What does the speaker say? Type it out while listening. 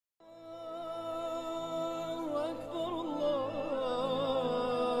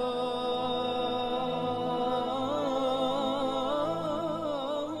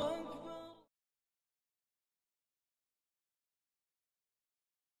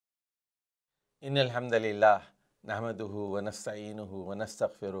إن الحمد لله نحمده ونستعينه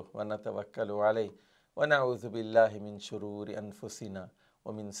ونستغفره ونتوكل عليه ونعوذ بالله من شرور أنفسنا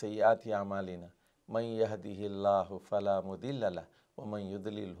ومن سيئات أعمالنا من يهده الله فلا مضل له ومن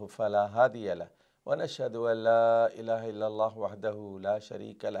يضلله فلا هادي له ونشهد أن لا إله إلا الله وحده لا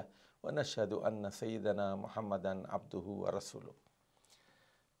شريك له ونشهد أن سيدنا محمدا عبده ورسوله.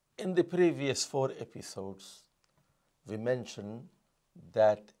 In the previous 4 episodes, we mentioned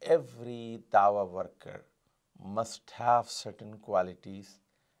that every dawah worker must have certain qualities,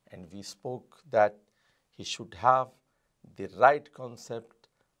 and we spoke that he should have the right concept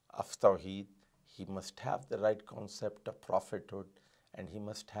of Tawheed, he must have the right concept of prophethood, and he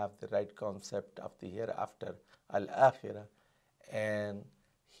must have the right concept of the hereafter, al-akhirah, and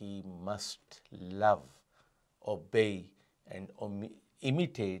he must love, obey, and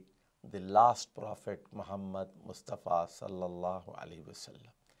imitate the last prophet Muhammad Mustafa sallallahu alaihi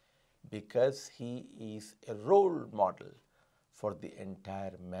wasallam, because he is a role model for the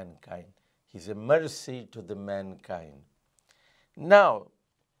entire mankind. He's a mercy to the mankind. Now,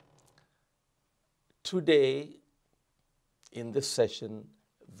 today in this session,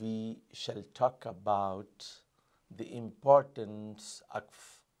 we shall talk about the importance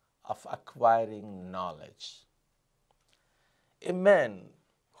of acquiring knowledge. A man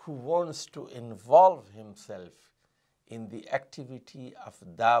who wants to involve himself in the activity of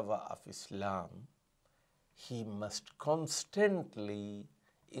dawah of Islam, he must constantly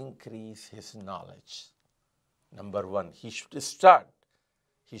increase his knowledge. Number one, he should start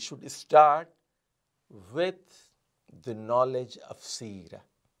with the knowledge of seerah.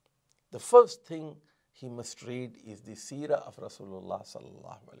 The first thing he must read is the seerah of Rasulullah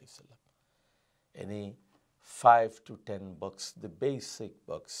sallallahu alaihi wasallam. Any 5 to 10 books, the basic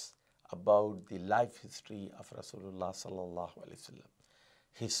books about the life history of Rasulullah sallallahu alaihi wasallam,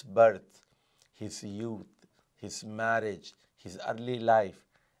 his birth, his youth, his marriage, his early life,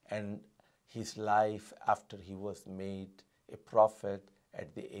 and his life after he was made a prophet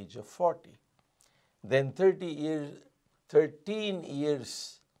at the age of 40. Then 13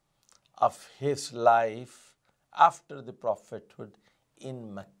 years of his life after the prophethood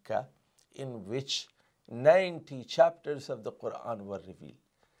in Mecca, in which 90 chapters of the Quran were revealed.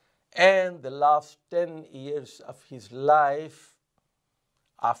 And the last 10 years of his life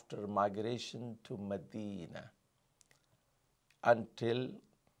after migration to Medina until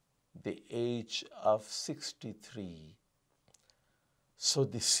the age of 63. So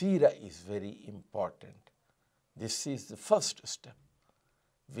the seerah is very important. This is the first step.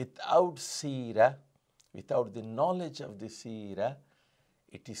 Without seerah, without the knowledge of the seerah,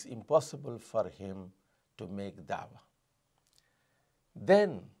 it is impossible for him to make dawah.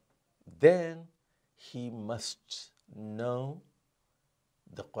 Then he must know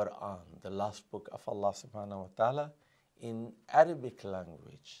the Quran, the last book of Allah subhanahu wa ta'ala, in Arabic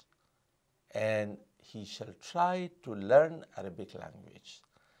language, and he shall try to learn Arabic language,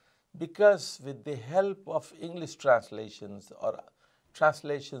 because with the help of English translations or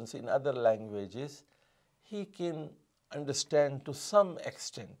translations in other languages, he can understand to some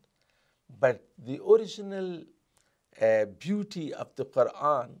extent. But the original beauty of the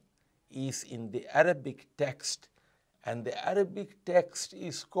Quran is in the Arabic text, and the Arabic text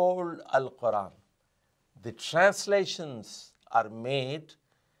is called Al-Quran. The translations are made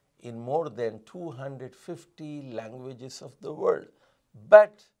in more than 250 languages of the world,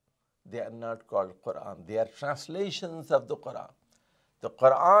 but they are not called Quran. They are translations of the Quran. The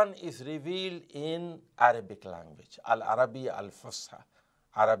Quran is revealed in Arabic language, Al-Arabiya Al-Fusha,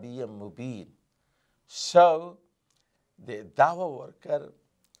 Arabiya Mubin. So the dawah worker,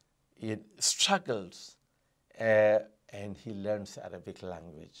 it struggles and he learns Arabic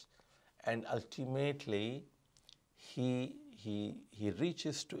language, and ultimately he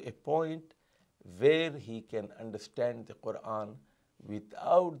reaches to a point where he can understand the Quran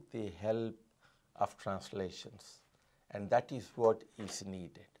without the help of translations, and that is what is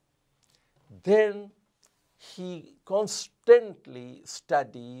needed. Then he constantly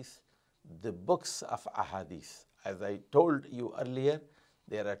studies the books of ahadith. As I told you earlier,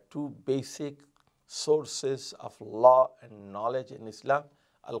 there are two basic sources of law and knowledge in Islam,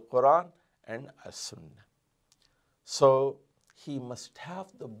 Al-Quran and As-Sunnah. So he must have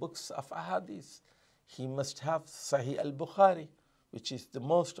the books of ahadith. He must have Sahih al-Bukhari, which is the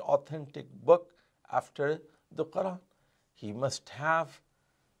most authentic book after the Quran. He must have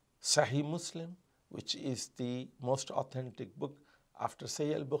Sahih Muslim, which is the most authentic book after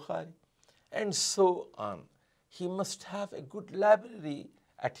Sahih al-Bukhari, and so on. He must have a good library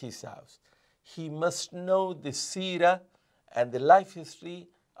at his house. He must know the seerah and the life history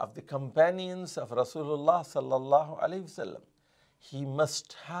of the companions of Rasulullah sallallahu alaihi wasallam. He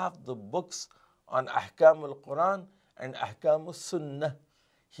must have the books on Ahkam al-Quran and Ahkam al-Sunnah.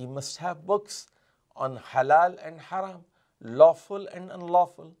 He must have books on halal and haram, lawful and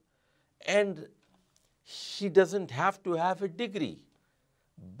unlawful. And he doesn't have to have a degree,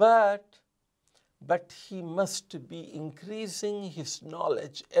 but he must be increasing his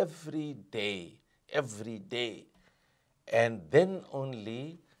knowledge every day. And then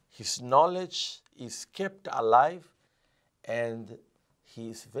only his knowledge is kept alive and he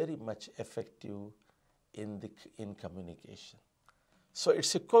is very much effective in communication. So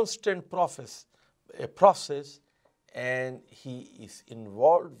it's a constant process, and he is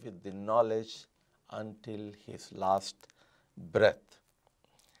involved with the knowledge until his last breath.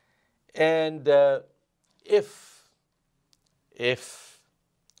 And if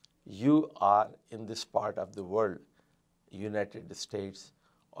you are in this part of the world, United States,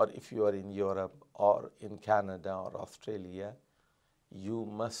 or if you are in Europe or in Canada or Australia, you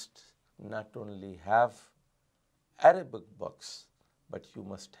must not only have Arabic books, but you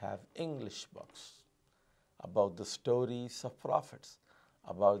must have English books about the stories of prophets,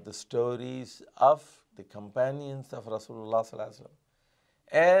 about the stories of the companions of Rasulullah sallallahu alaihi wasallam,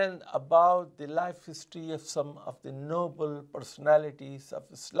 and about the life history of some of the noble personalities of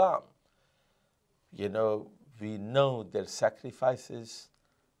Islam. You know, we know their sacrifices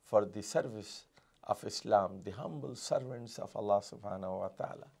for the service of Islam, the humble servants of Allah subhanahu wa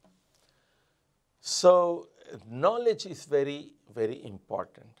ta'ala. So knowledge is very, very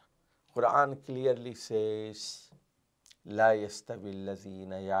important. Quran clearly says, لا يستوي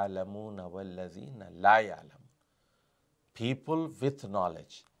الذين يعلمون والذين لا يعلمون. People with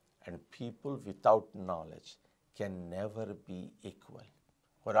knowledge and people without knowledge can never be equal.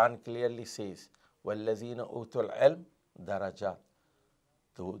 Quran clearly says, وَالَّذِينَ أُوتُوا الْعِلْمَ دَرَجَاتٍ.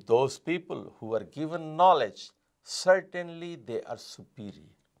 Those people who are given knowledge, certainly they are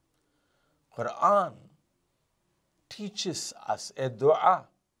superior. Quran teaches us a dua,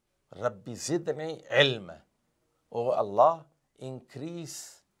 Rabbi zidni ilma. Oh Allah,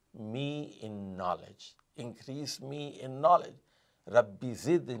 increase me in knowledge. Increase me in knowledge. Rabbi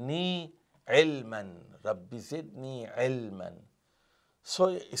zidni ilman. Rabbi zidni ilman. So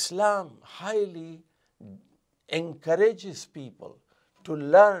Islam highly encourages people to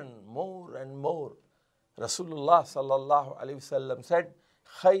learn more and more. Rasulullah sallallahu alaihi wasallam said,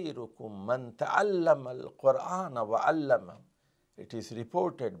 خَيْرُكُمْ مَنْ تَعَلَّمَ الْقُرْآنَ وَعَلَّمَهُ. It is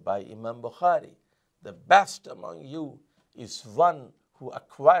reported by Imam Bukhari, the best among you is one who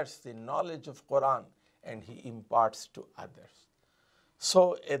acquires the knowledge of Quran and he imparts to others.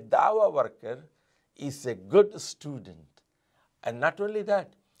 So a dawah worker is a good student. And not only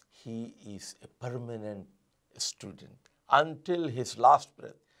that, he is a permanent student. Until his last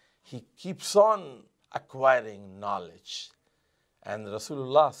breath, he keeps on acquiring knowledge. And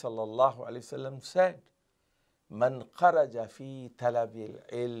Rasulullah sallallahu alaihi wasallam said, "Man kharaja fi talabil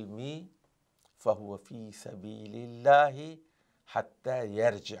ilmi, fahuwa fi sabilillahi hatta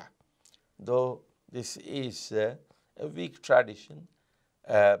yarja." Though this is a weak tradition,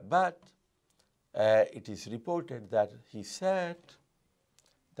 but it is reported that he said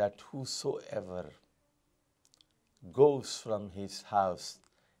that whosoever goes from his house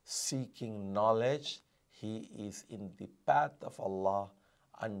seeking knowledge, he is in the path of Allah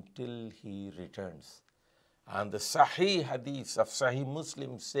until he returns. And the Sahih Hadith of Sahih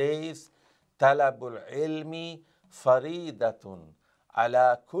Muslim says, Talabul ilmi faridatun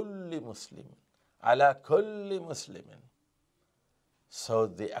ala kulli muslim. Ala kulli muslimin. So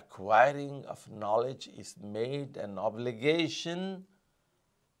the acquiring of knowledge is made an obligation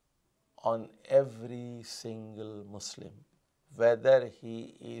on every single Muslim, whether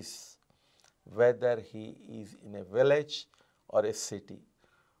he is in a village or a city.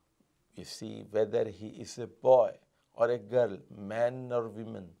 You see, whether he is a boy or a girl, man or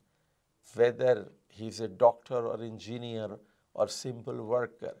woman, whether he is a doctor or engineer or simple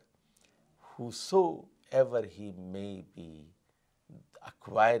worker, whosoever he may be,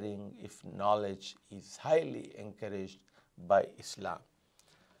 acquiring if knowledge is highly encouraged by Islam.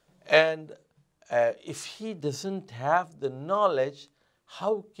 And if he doesn't have the knowledge,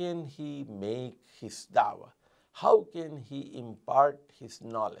 how can he make his da'wah? How can he impart his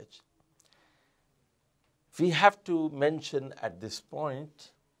knowledge? We have to mention at this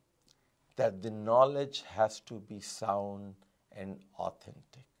point that the knowledge has to be sound and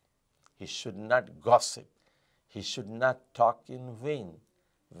authentic. He should not gossip. He should not talk in vain.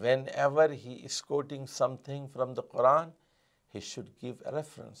 Whenever he is quoting something from the Quran, he should give a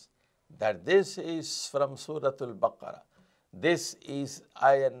reference that this is from Surah Al-Baqarah, This is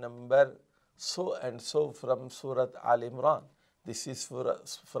ayah number so and so from Surah Al Imran. This is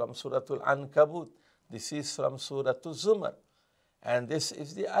from Surah Al Ankabut. This is from Surah Al Zumar. And this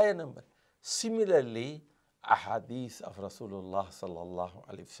is the ayah number. Similarly, ahadith of Rasulullah sallallahu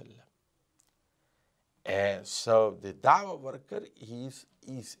alaihi wasallam. So the da'wah worker is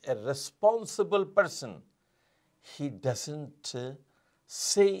a responsible person. He doesn't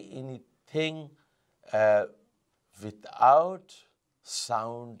say anything without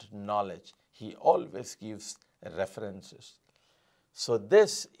sound knowledge. He always gives references. So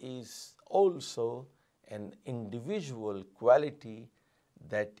this is also an individual quality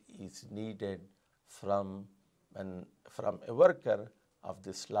that is needed from a worker of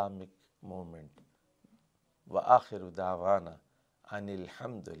the Islamic movement. وآخر دعوانا أن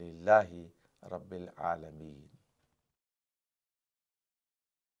الحمد لله رب العالمين.